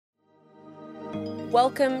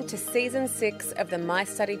Welcome to Season 6 of the My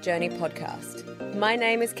Study Journey podcast. My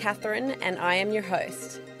name is Catherine and I am your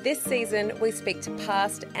host. This season, we speak to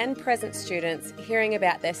past and present students hearing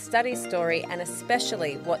about their study story and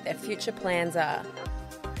especially what their future plans are.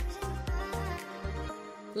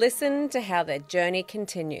 Listen to how their journey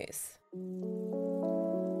continues.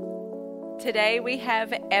 Today we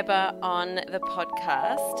have Ebba on the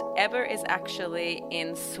podcast. Ebba is actually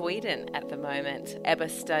in Sweden at the moment. Ebba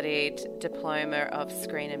studied Diploma of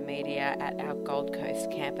Screen and Media at our Gold Coast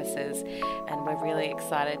campuses, and we're really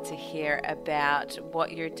excited to hear about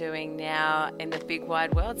what you're doing now in the big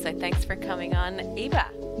wide world. So thanks for coming on, Ebba.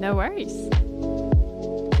 No worries.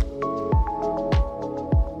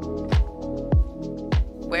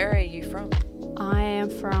 Where are you from? I am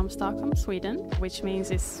from Stockholm, Sweden, which means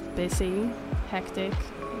it's busy, hectic,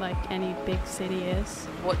 like any big city is.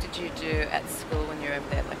 What did you do at school when you were over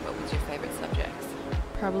there? Like, what was your favourite subjects?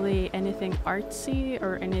 Probably anything artsy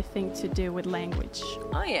or anything to do with language.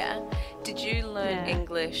 Oh, yeah. Did you learn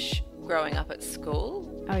English growing up at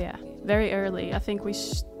school? Oh, yeah. Very early. I think we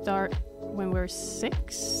start when we're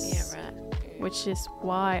 6. Yeah, right. Which is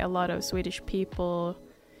why a lot of Swedish people,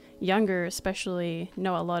 younger especially,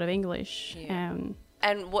 know a lot of English. Yeah.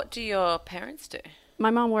 And what do your parents do? My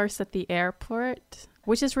mom works at the airport,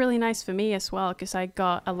 which is really nice for me as well because I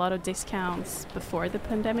got a lot of discounts before the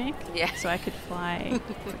pandemic. Yeah. So I could fly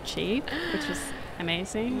for cheap, which was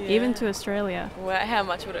amazing. Even to Australia. Well, how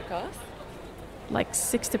much would it cost? Like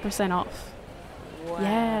 60% off. Wow.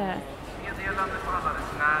 Yeah.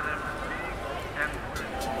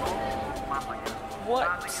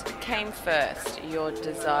 What came first, your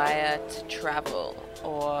desire to travel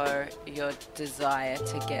or your desire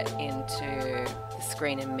to get into the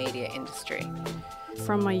screen and media industry?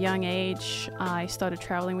 From a young age, I started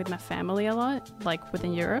traveling with my family a lot, like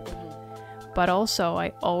within Europe. But also,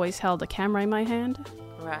 I always held a camera in my hand.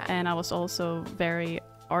 Right. And I was also very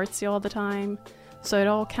artsy all the time. So it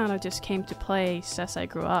all kind of just came to place as I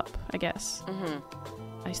grew up, I guess. Mm-hmm.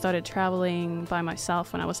 I started traveling by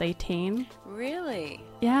myself when I was 18. Really?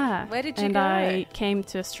 Yeah. Where did you go? And I came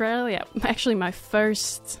to Australia. Actually, my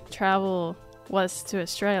first travel was to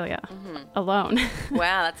Australia alone.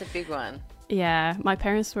 Wow, that's a big one. Yeah, my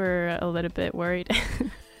parents were a little bit worried.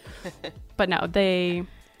 But no, they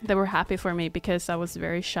were happy for me because I was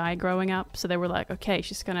very shy growing up. So they were like, okay,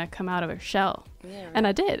 she's going to come out of her shell. Yeah, right. And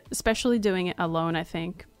I did, especially doing it alone, I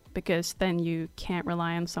think, because then you can't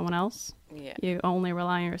rely on someone else. Yeah. You only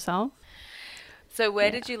rely on yourself. So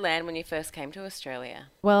where did you land when you first came to Australia?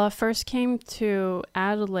 Well, I first came to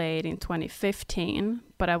Adelaide in 2015,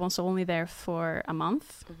 but I was only there for a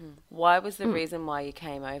month. Mm-hmm. Why was the reason why you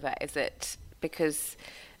came over? Is it because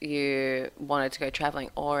you wanted to go traveling,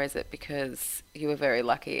 or is it because you were very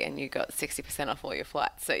lucky and you got 60% off all your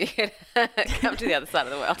flights so you could come to the other side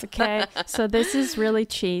of the world? Okay, so this is really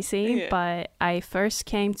cheesy, but I first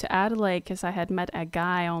came to Adelaide because I had met a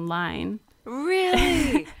guy online.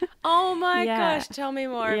 Really? Oh my gosh, tell me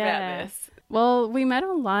more about this. Well, we met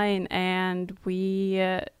online and we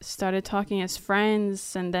started talking as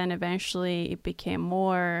friends, and then eventually it became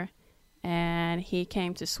more. And he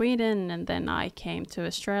came to Sweden, and then I came to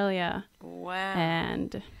Australia. Wow.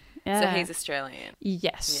 And so he's Australian?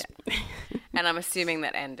 Yes. Yeah. And I'm assuming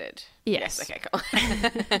that ended? Yes. Okay, cool.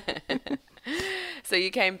 So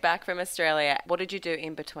you came back from Australia. What did you do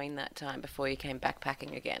in between that time before you came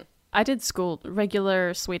backpacking again? I did school,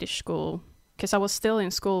 regular Swedish school, because I was still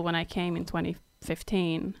in school when I came in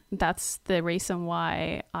 2015. That's the reason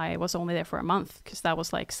why I was only there for a month, because that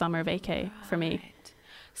was like summer vacay for me.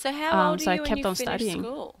 So how old so are you I kept when you on finished studying.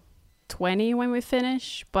 School? 20 when we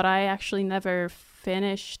finished, but I actually never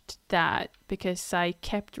finished that because I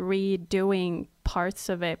kept redoing parts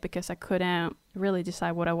of it because I couldn't really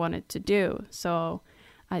decide what I wanted to do. So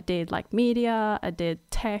I did like media, I did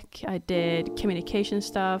tech, I did communication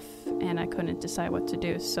stuff, and I couldn't decide what to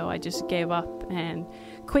do. So I just gave up and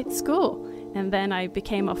quit school. And then I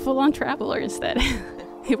became a full-on traveler instead.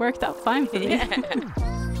 It worked out fine for me.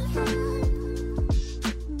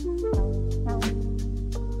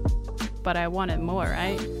 But I wanted more,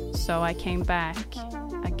 right? So I came back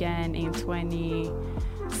again in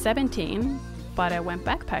 2017, but I went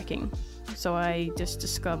backpacking. So I just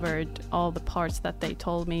discovered all the parts that they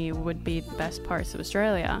told me would be the best parts of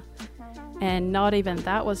Australia. And not even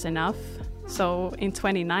that was enough. So in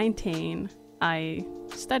 2019, I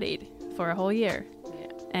studied for a whole year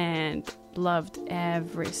and loved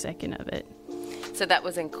every second of it. So that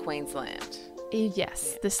was in Queensland?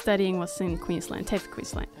 Yes, the studying was in Queensland, TAFE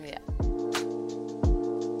Queensland. Yeah.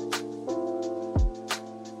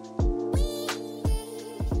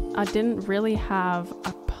 I didn't really have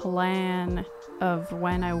a plan of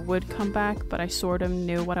when I would come back, but I sort of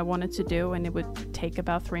knew what I wanted to do, and it would take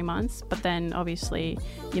about 3 months. But then obviously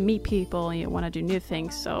you meet people and you want to do new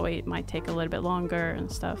things, so it might take a little bit longer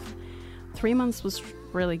and stuff. 3 months was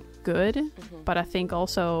really good, but I think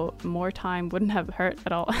also more time wouldn't have hurt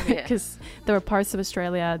at all, because there were parts of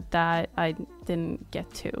Australia that I didn't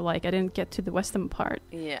get to. Like, I didn't get to the western part.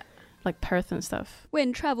 Yeah. Like Perth and stuff.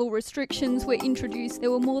 When travel restrictions were introduced, there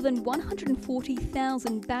were more than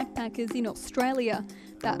 140,000 backpackers in Australia.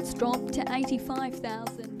 That's dropped to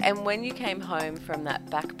 85,000. And when you came home from that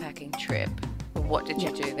backpacking trip, what did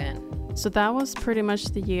you do then? So that was pretty much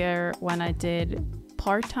the year when I did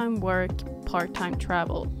part-time work, part-time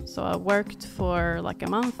travel. So I worked for like a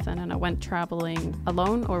month, and then I went traveling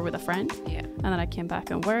alone or with a friend. Yeah. And then I came back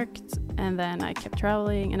and worked, and then I kept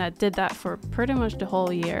traveling, and I did that for pretty much the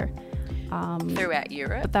whole year. Throughout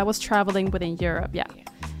Europe? But that was traveling within Europe, yeah.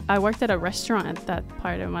 I worked at a restaurant at that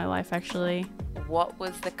part of my life, actually. What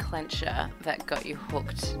was the clencher that got you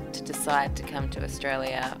hooked to decide to come to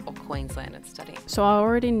Australia or Queensland and study? So I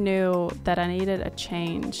already knew that I needed a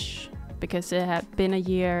change, because it had been a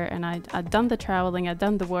year and I'd done the traveling, I'd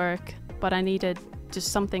done the work, but I needed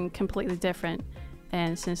just something completely different.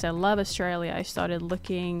 And since I love Australia, I started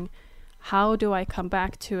looking, how do I come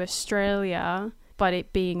back to Australia, but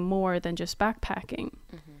it being more than just backpacking?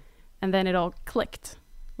 And then it all clicked.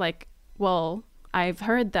 Like, well, I've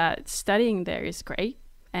heard that studying there is great,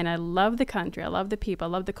 and I love the country, I love the people,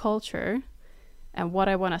 I love the culture, and what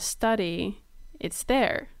I want to study, it's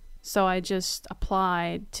there. So I just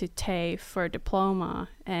applied to TAFE for a diploma,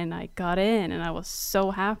 and I got in, and I was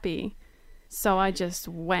so happy. So I just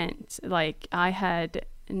went. Like, I had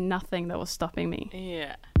nothing that was stopping me.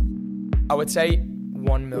 Yeah. I would say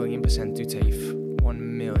 1,000,000% do TAFE.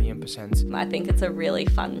 1,000,000%. I think it's a really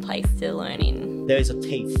fun place to learn in. There is a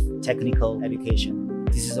TAFE, technical education.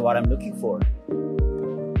 This is what I'm looking for.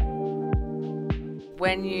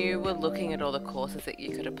 When you were looking at all the courses that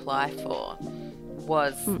you could apply for,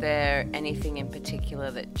 was there anything in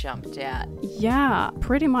particular that jumped out? Yeah,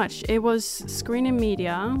 pretty much. It was screen and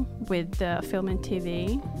media with film and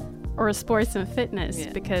TV, or sports and fitness,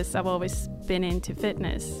 because I've always been into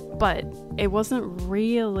fitness. But it wasn't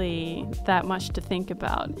really that much to think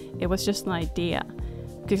about. It was just an idea,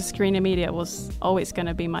 because screen and media was always going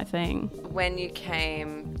to be my thing. When you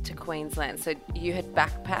came to Queensland, so you had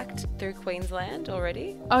backpacked through Queensland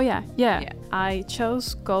already? Oh, yeah. I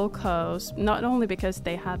chose Gold Coast, not only because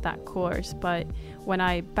they had that course, but when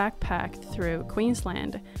I backpacked through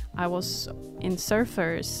Queensland, I was in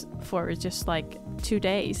Surfers for just like 2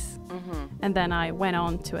 days. And then I went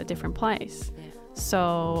on to a different place.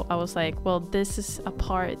 So I was like, well, this is a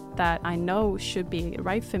part that I know should be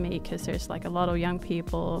right for me, because there's like a lot of young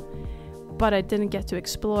people, but I didn't get to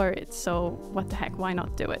explore it. So what the heck, why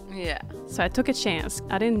not do it? Yeah. So I took a chance.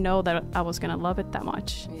 I didn't know that I was going to love it that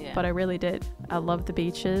much, but I really did. I love the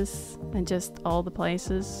beaches and just all the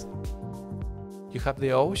places. You have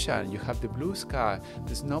the ocean, you have the blue sky,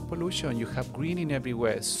 there's no pollution, you have greening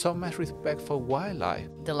everywhere, so much respect for wildlife.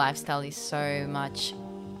 The lifestyle is so much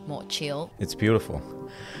more chill. It's beautiful.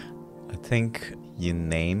 I think you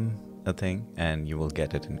name a thing and you will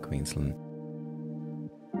get it in Queensland.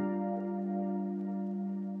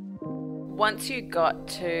 Once you got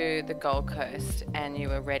to the Gold Coast and you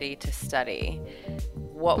were ready to study,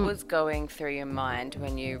 what was going through your mind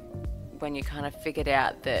when you kind of figured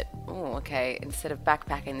out that, oh, okay, instead of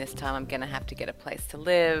backpacking this time, I'm going to have to get a place to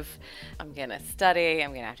live, I'm going to study,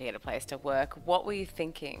 I'm going to have to get a place to work. What were you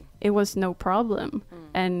thinking? It was no problem.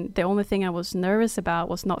 And the only thing I was nervous about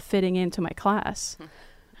was not fitting into my class.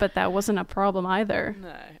 But that wasn't a problem either.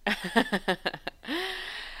 No.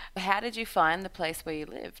 How did you find the place where you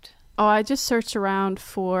lived? Oh, I just searched around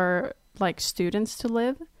for like students to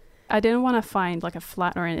live. I didn't want to find like a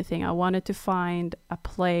flat or anything. I wanted to find a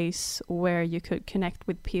place where you could connect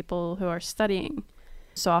with people who are studying.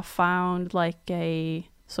 So I found like a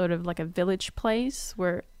sort of like a village place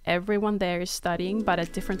where everyone there is studying, but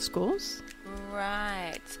at different schools.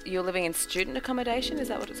 Right. You're living in student accommodation, is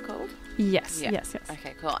that what it's called? Yes.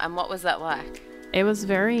 Okay, cool. And what was that like? It was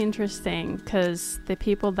very interesting because the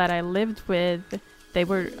people that I lived with, they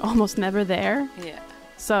were almost never there. Yeah.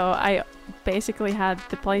 So I basically had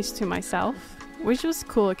the place to myself, which was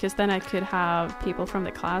cool because then I could have people from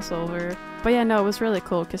the class over. But yeah, no, it was really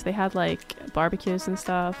cool because they had like barbecues and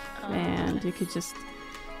stuff, and you could just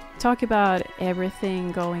talk about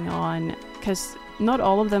everything going on, because not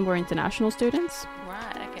all of them were international students.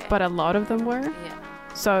 Right, okay. But a lot of them were.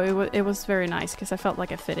 Yeah. So it was very nice because I felt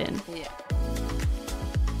like I fit in. Yeah.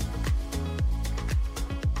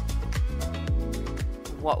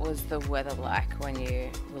 What was the weather like when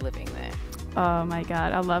you were living there? Oh my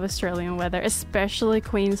god, I love Australian weather, especially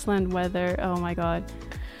Queensland weather. Oh my god.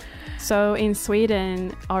 So in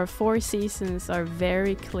Sweden, our 4 seasons are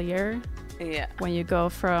very clear. Yeah. When you go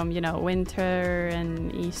from, winter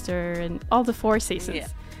and Easter and all the 4 seasons. Yeah.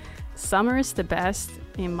 Summer is the best,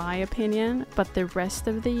 in my opinion, but the rest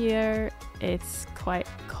of the year, it's quite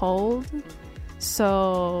cold.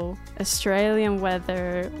 So Australian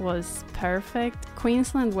weather was perfect.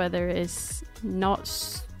 Queensland weather is not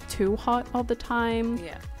too hot all the time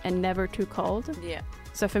and never too cold. Yeah.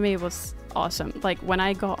 So for me, it was awesome. Like when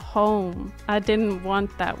I got home, I didn't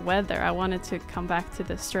want that weather. I wanted to come back to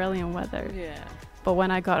the Australian weather. Yeah. But when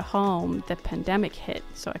I got home, the pandemic hit,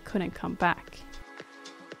 so I couldn't come back.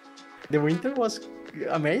 The winter was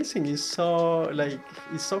amazing. It's so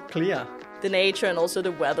clear. The nature and also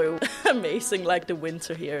the weather amazing. Like the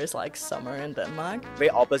winter here is like summer in Denmark. Very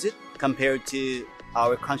opposite compared to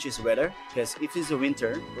our country's weather, because if it's a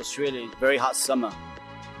winter, Australia is very hot summer.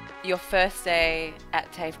 Your first day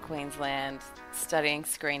at TAFE Queensland, studying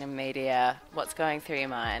screen and media, what's going through your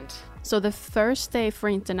mind? So the first day for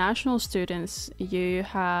international students, you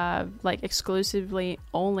have like exclusively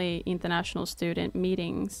only international student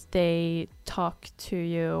meetings. They talk to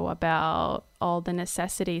you about all the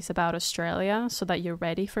necessities about Australia so that you're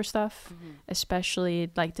ready for stuff,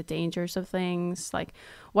 especially like the dangers of things, like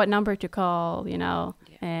what number to call,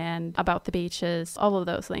 and about the beaches, all of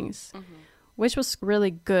those things. Which was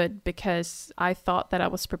really good because I thought that I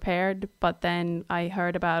was prepared, but then I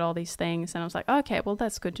heard about all these things and I was like, okay, well,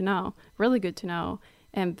 that's good to know. Really good to know.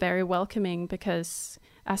 And very welcoming because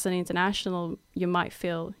as an international, you might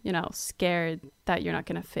feel, scared that you're not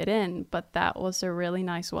going to fit in. But that was a really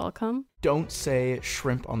nice welcome. Don't say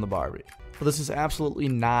shrimp on the barbie. But this is absolutely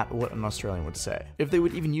not what an Australian would say. If they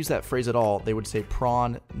would even use that phrase at all, they would say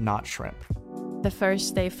prawn, not shrimp. The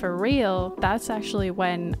first day for real, that's actually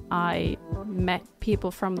when I met people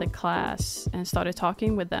from the class and started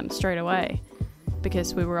talking with them straight away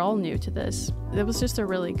because we were all new to this. It was just a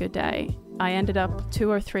really good day. I ended up 2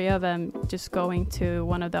 or 3 of them just going to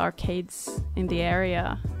one of the arcades in the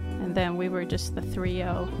area, and then we were just the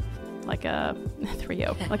trio, like a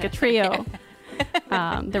trio,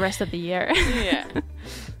 the rest of the year. Yeah.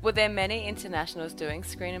 Were there many internationals doing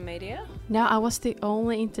screen and media? No, I was the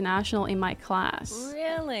only international in my class.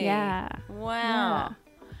 Really? Yeah. Wow. Yeah.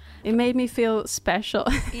 It made me feel special.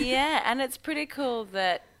 Yeah, and it's pretty cool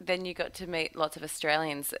that then you got to meet lots of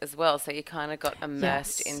Australians as well, so you kind of got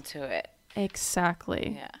immersed into it.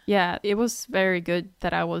 Exactly. Yeah, it was very good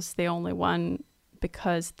that I was the only one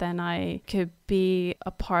because then I could be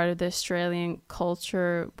a part of the Australian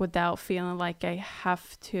culture without feeling like I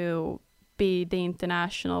have to be the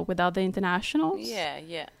international without the internationals.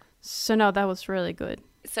 Yeah. So no, that was really good.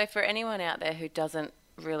 So for anyone out there who doesn't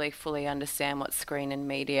really fully understand what screen and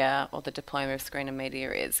media or the diploma of screen and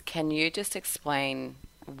media is, can you just explain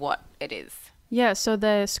what it is? Yeah, so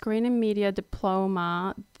the screen and media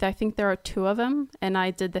diploma, I think there are 2 of them, and I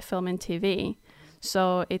did the film and TV.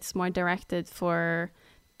 So it's more directed for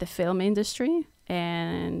the film industry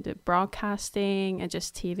and broadcasting and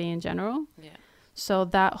just TV in general. Yeah. So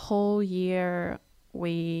that whole year,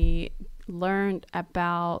 we learned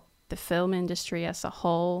about the film industry as a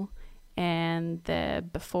whole and the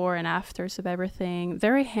before and afters of everything.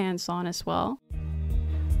 Very hands-on as well.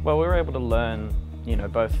 Well, we were able to learn,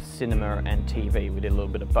 both cinema and TV. We did a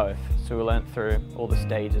little bit of both. So we learned through all the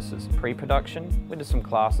stages of pre-production. We did some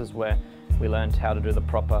classes where we learned how to do the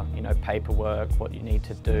proper, paperwork, what you need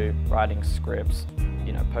to do, writing scripts,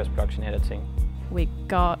 post-production editing. We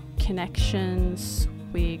got connections,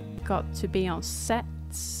 we got to be on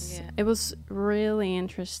sets. Yeah. It was really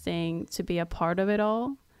interesting to be a part of it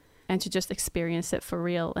all and to just experience it for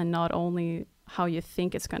real and not only how you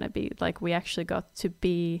think it's going to be. Like we actually got to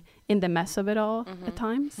be in the mess of it all at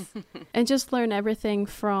times and just learn everything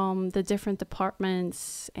from the different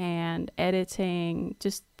departments and editing,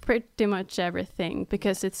 just pretty much everything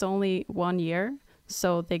because it's only 1 year.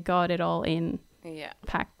 So they got it all in. Yeah,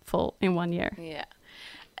 packed full in 1 year. Yeah.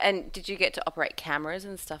 And did you get to operate cameras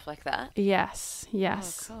and stuff like that? Yes. Oh,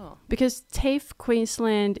 cool. Because TAFE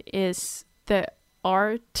Queensland is the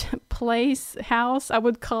art place house, I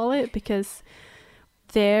would call it, because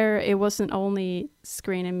there it wasn't only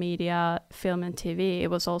screen and media, film and TV, it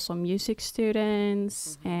was also music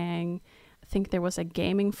students and I think there was a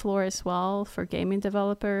gaming floor as well for gaming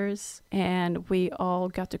developers, and we all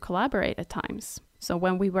got to collaborate at times. So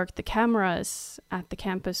when we worked the cameras at the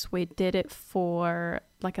campus, we did it for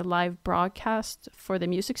like a live broadcast for the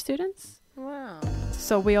music students. Wow.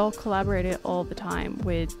 So we all collaborated all the time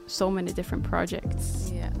with so many different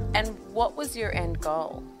projects. Yeah. And what was your end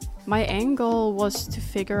goal My end goal was to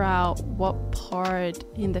figure out what part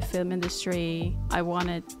in the film industry I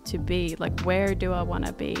wanted to be. Like, where do I want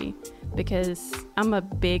to be? Because I'm a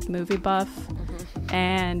big movie buff.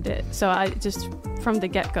 And so I just, from the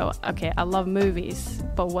get-go, okay, I love movies,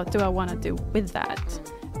 but what do I want to do with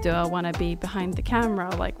that? Do I want to be behind the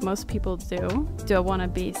camera like most people do? Do I want to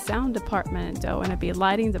be sound department? Do I want to be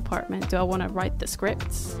lighting department? Do I want to write the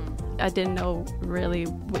scripts? I didn't know really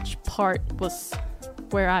which part was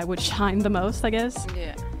where I would shine the most, I guess.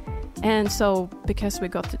 Yeah. And so because we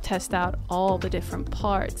got to test out all the different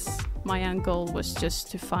parts, my end goal was just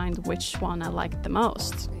to find which one I liked the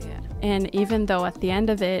most. Yeah. And even though at the end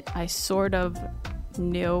of it, I sort of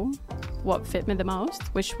knew what fit me the most,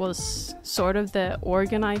 which was sort of the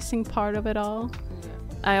organizing part of it all. Yeah.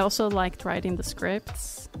 I also liked writing the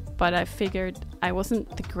scripts, but I figured I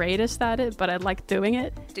wasn't the greatest at it, but I liked doing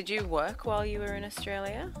it. Did you work while you were in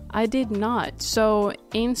Australia? I did not. So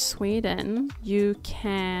in Sweden, you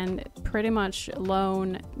can pretty much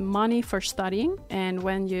loan money for studying. And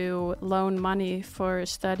when you loan money for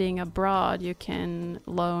studying abroad, you can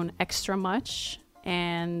loan extra much.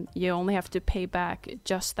 And you only have to pay back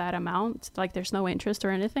just that amount. Like, there's no interest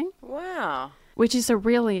or anything. Wow. Which is a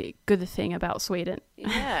really good thing about Sweden.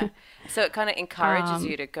 Yeah. So it kind of encourages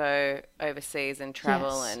you to go overseas and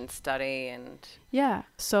travel and study and... Yeah.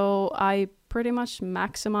 So I pretty much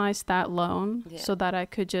maximized that loan so that I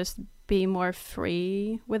could just be more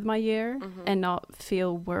free with my year and not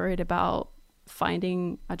feel worried about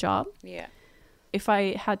finding a job. Yeah. If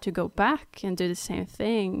I had to go back and do the same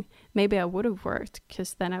thing, maybe I would have worked,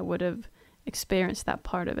 because then I would have experienced that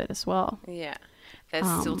part of it as well. Yeah.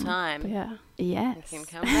 There's still time. Yeah. Yes. You can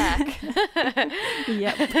come back.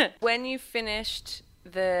 Yep. When you finished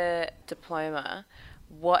the diploma,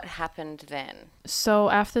 what happened then? So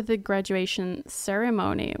after the graduation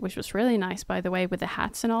ceremony, which was really nice, by the way, with the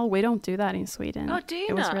hats and all, we don't do that in Sweden. Oh, do you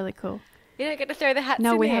It not? was really cool. You don't get to throw the hats in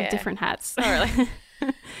No, we the have air? different hats. Oh, really?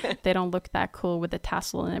 They don't look that cool with the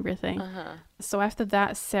tassel and everything. Uh-huh. So after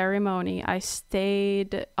that ceremony, I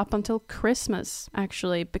stayed up until Christmas,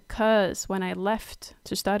 actually, because when I left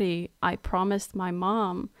to study, I promised my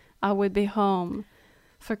mom I would be home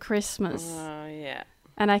for Christmas. Oh, yeah.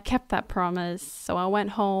 And I kept that promise. So I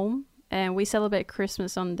went home and we celebrate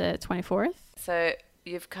Christmas on the 24th. So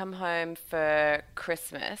you've come home for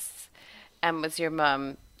Christmas, and was your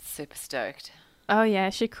mum super stoked? Oh, yeah,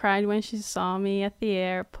 she cried when she saw me at the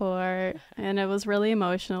airport, and it was really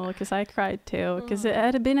emotional because I cried too, because it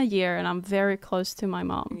had been a year and I'm very close to my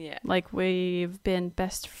mom. Yeah. Like, we've been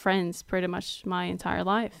best friends pretty much my entire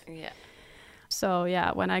life. Yeah. So,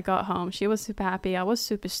 yeah, when I got home, she was super happy. I was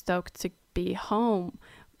super stoked to be home,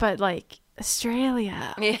 but like,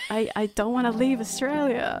 Australia. Yeah. I don't want to leave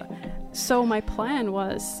Australia. So my plan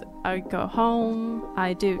was I go home,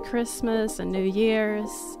 I do Christmas and New Year's,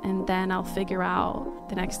 and then I'll figure out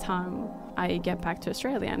the next time I get back to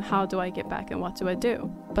Australia and how do I get back and what do I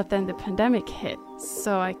do. But then the pandemic hit,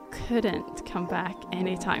 so I couldn't come back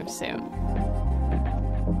anytime soon.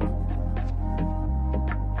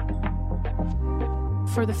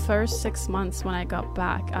 For the first 6 months when I got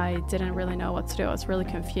back, I didn't really know what to do. I was really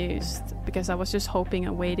confused because I was just hoping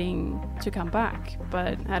and waiting to come back.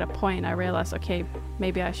 But at a point I realized, okay,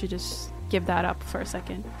 maybe I should just give that up for a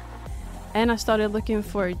second. And I started looking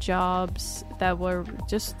for jobs that were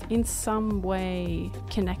just in some way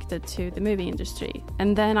connected to the movie industry.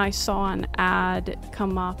 And then I saw an ad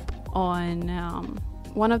come up on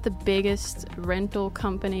one of the biggest rental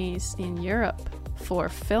companies in Europe for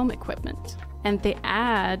film equipment. And the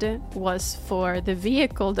ad was for the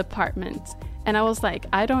vehicle department. And I was like,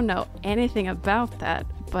 I don't know anything about that,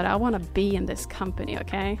 but I want to be in this company,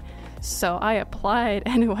 okay? So I applied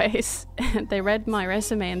anyways. And they read my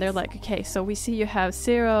resume and they're like, okay, so we see you have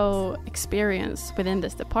 0 experience within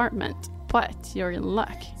this department, but you're in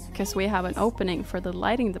luck because we have an opening for the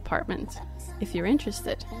lighting department if you're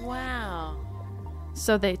interested. Wow.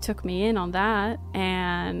 So they took me in on that,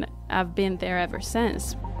 and I've been there ever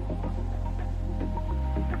since.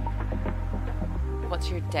 What's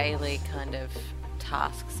your daily kind of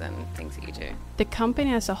tasks and things that you do? The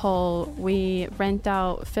company as a whole, we rent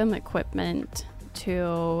out film equipment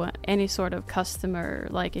to any sort of customer.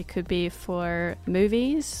 Like, it could be for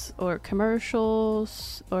movies or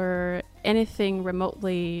commercials or anything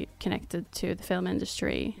remotely connected to the film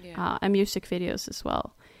industry, and music videos as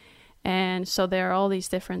well. And so there are all these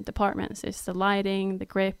different departments. It's the lighting, the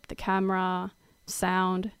grip, the camera,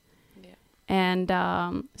 sound. And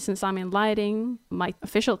since I'm in lighting, my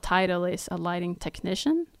official title is a lighting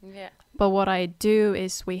technician. Yeah. But what I do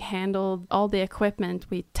is we handle all the equipment.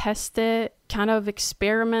 We test it, kind of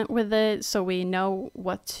experiment with it so we know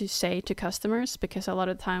what to say to customers, because a lot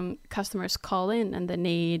of time customers call in and they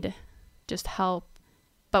need just help.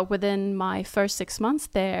 But within my first 6 months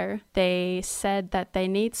there, they said that they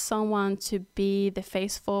need someone to be the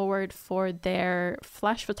face forward for their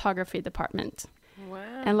flash photography department.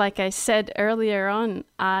 Wow. And like I said earlier on,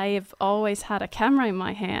 I've always had a camera in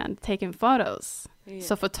my hand taking photos. Yeah.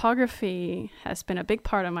 So photography has been a big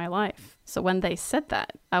part of my life. So when they said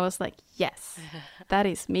that, I was like, yes, that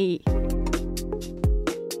is me.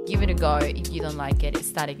 Give it a go. If you don't like it,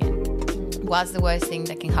 start again. What's the worst thing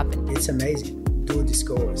that can happen? It's amazing. Do this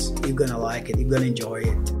course. You're going to like it. You're going to enjoy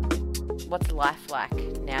it. What's life like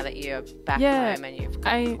now that you're back home and you've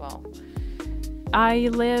got I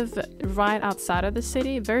live right outside of the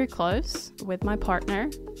city, very close, with my partner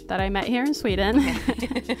that I met here in Sweden.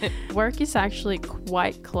 Work is actually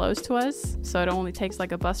quite close to us, so it only takes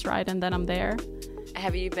like a bus ride and then I'm there.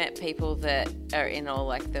 Have you met people that are in all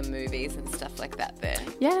like the movies and stuff like that there?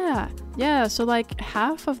 Yeah. So like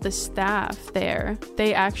half of the staff there,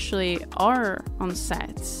 they actually are on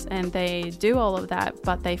sets and they do all of that,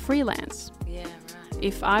 but they freelance. Yeah, right.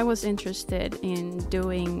 If I was interested in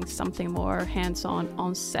doing something more hands-on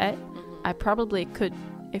on set, I probably could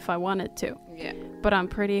if I wanted to. Yeah. But I'm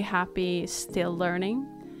pretty happy still learning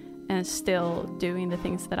and still doing the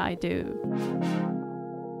things that I do.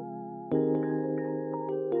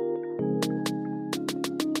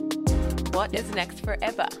 What is next for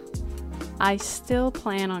Ebba? I still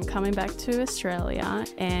plan on coming back to Australia,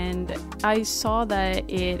 and I saw that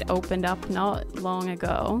it opened up not long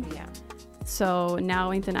ago. Yeah. So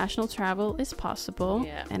now international travel is possible,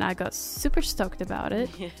 and I got super stoked about it.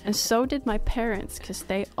 Yeah. And so did my parents, because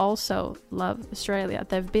they also love Australia.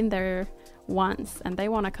 They've been there once and they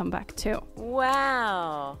want to come back too.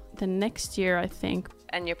 Wow. The next year, I think.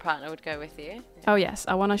 And your partner would go with you? Oh yes,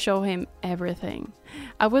 I want to show him everything.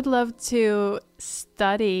 I would love to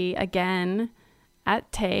study again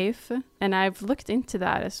at TAFE, and I've looked into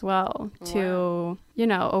that as well to,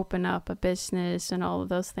 open up a business and all of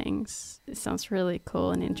those things. It sounds really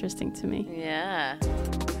cool and interesting to me. Yeah.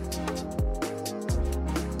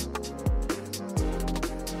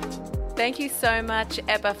 Thank you so much,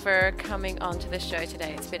 Ebba, for coming onto the show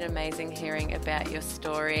today. It's been amazing hearing about your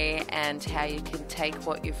story and how you can take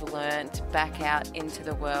what you've learned back out into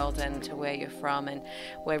the world and to where you're from. And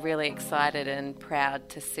we're really excited and proud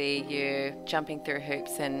to see you jumping through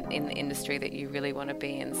hoops and in the industry that you really want to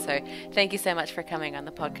be in. So thank you so much for coming on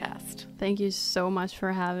the podcast. Thank you so much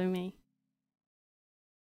for having me.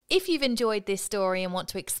 If you've enjoyed this story and want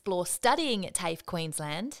to explore studying at TAFE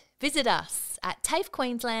Queensland, visit us at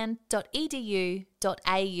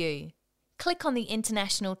tafequeensland.edu.au. Click on the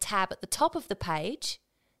International tab at the top of the page.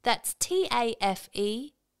 That's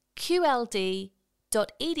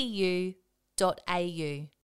tafeqld.edu.au.